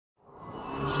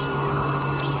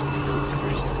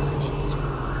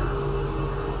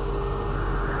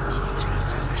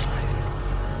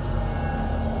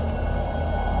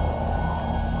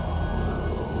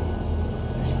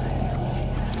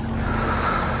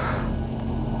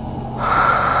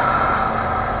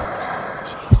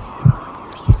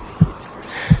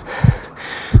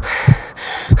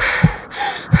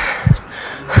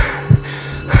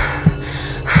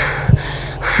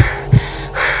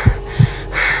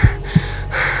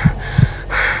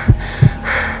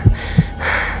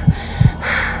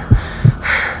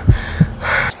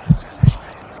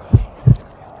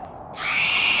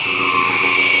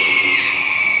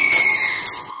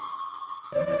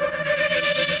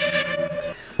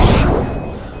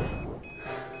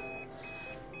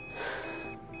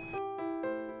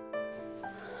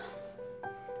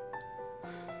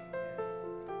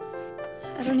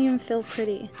don't even feel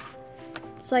pretty.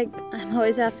 It's like I'm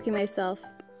always asking myself,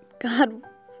 God,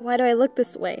 why do I look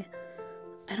this way?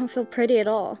 I don't feel pretty at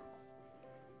all.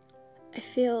 I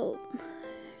feel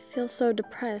so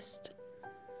depressed.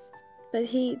 But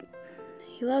he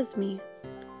loves me.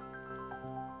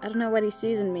 I don't know what he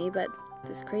sees in me, but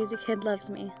this crazy kid loves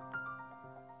me.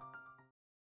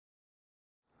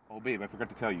 Oh, babe, I forgot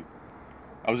to tell you.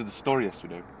 I was at the store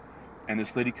yesterday, and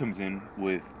this lady comes in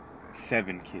with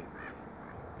 7 kids.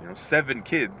 7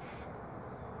 kids.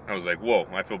 I was like, whoa,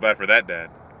 I feel bad for that dad.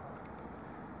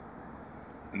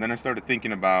 And then I started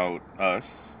thinking about us,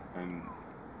 and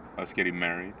us getting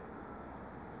married,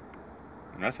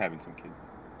 and us having some kids.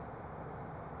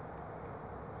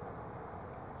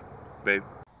 Babe.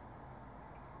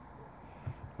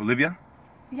 Olivia?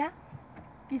 Yeah?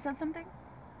 You said something?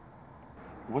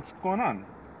 What's going on?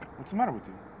 What's the matter with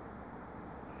you?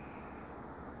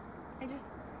 I just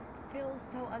feel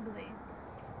so ugly.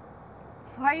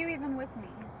 Why are you even with me?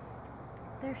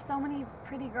 There's so many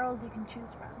pretty girls you can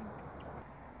choose from.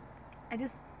 I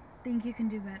just think you can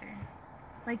do better.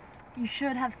 Like, you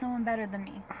should have someone better than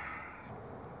me.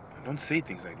 Don't say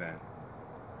things like that.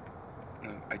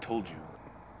 I told you.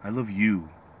 I love you.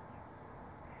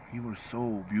 You are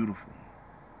so beautiful.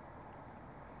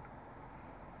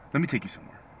 Let me take you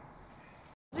somewhere.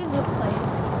 What is this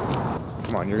place?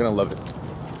 Come on, you're gonna love it.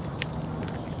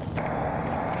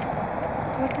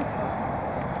 What's this for?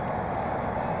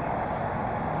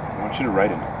 I want you to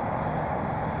write in it.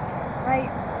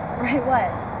 Write what?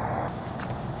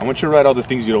 I want you to write all the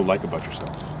things you don't like about yourself.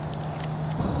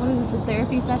 What is this, a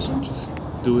therapy session? Just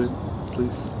do it,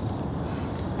 please.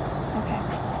 Okay.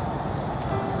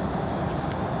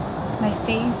 My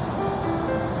face,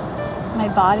 my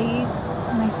body,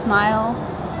 my smile,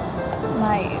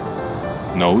 my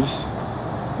Nose?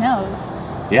 nose.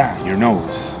 Yeah, your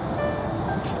nose.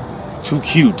 It's too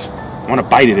cute. I want to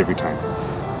bite it every time.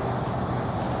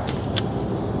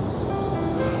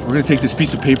 We're gonna take this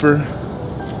piece of paper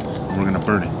and we're gonna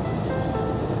burn it.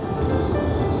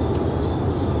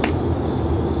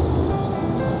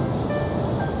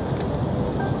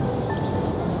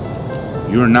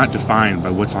 You are not defined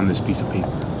by what's on this piece of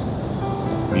paper.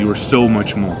 You are so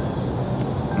much more.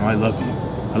 No, I love you.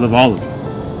 I love all of you.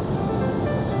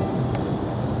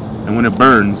 And when it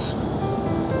burns,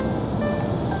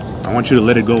 I want you to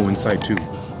let it go inside too.